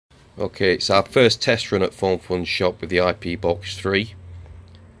Okay, it's our first test run at FoneFunShop with the IP Box 3,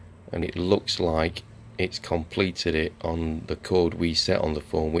 and it looks like it's completed it on the code we set on the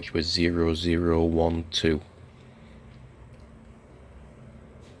phone, which was 0012.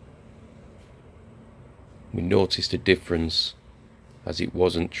 We noticed a difference as it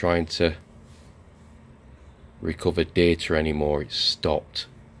wasn't trying to recover data anymore, it stopped.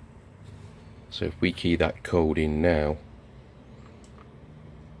 So if we key that code in now,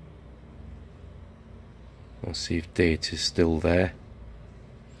 let's see if data is still there.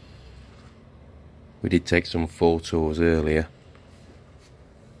 We did take some photos earlier.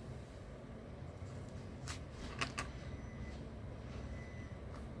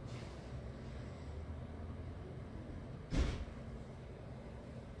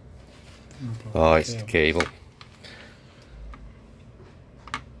 Oh, it's the cable.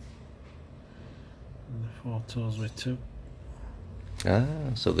 And the photos with two.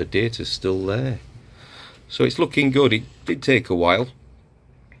 Ah, so the data's still there. So it's looking good. It did take a while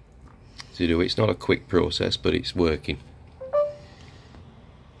to do. It's not a quick process, but it's working.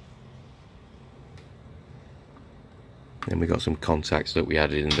 Then we got some contacts that we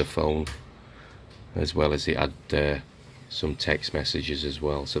added in the phone, as well as it had some text messages as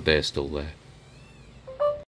well, so they're still there.